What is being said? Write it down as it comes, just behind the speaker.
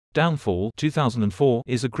Downfall, 2004,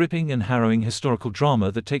 is a gripping and harrowing historical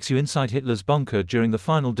drama that takes you inside Hitler's bunker during the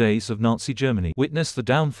final days of Nazi Germany. Witness the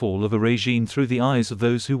downfall of a regime through the eyes of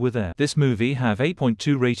those who were there. This movie have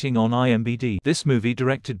 8.2 rating on IMDb. This movie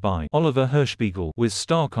directed by Oliver Hirschbiegel, with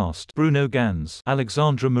star cast Bruno Ganz,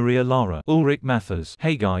 Alexandra Maria Lara, Ulrich Mathers.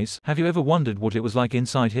 Hey guys, have you ever wondered what it was like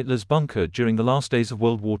inside Hitler's bunker during the last days of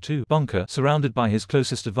World War II? Bunker, surrounded by his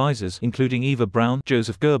closest advisors, including Eva Braun,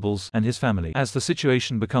 Joseph Goebbels, and his family. As the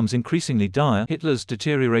situation becomes increasingly dire, Hitler's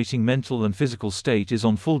deteriorating mental and physical state is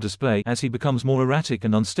on full display as he becomes more erratic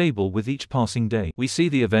and unstable with each passing day. We see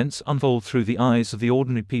the events unfold through the eyes of the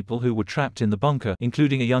ordinary people who were trapped in the bunker,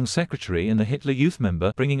 including a young secretary and a Hitler Youth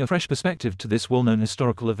member, bringing a fresh perspective to this well-known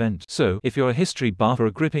historical event. So, if you're a history buff or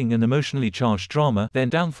a gripping and emotionally charged drama, then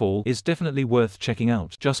Downfall is definitely worth checking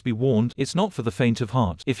out. Just be warned, it's not for the faint of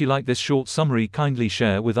heart. If you like this short summary, kindly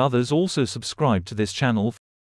share with others. Also subscribe to this channel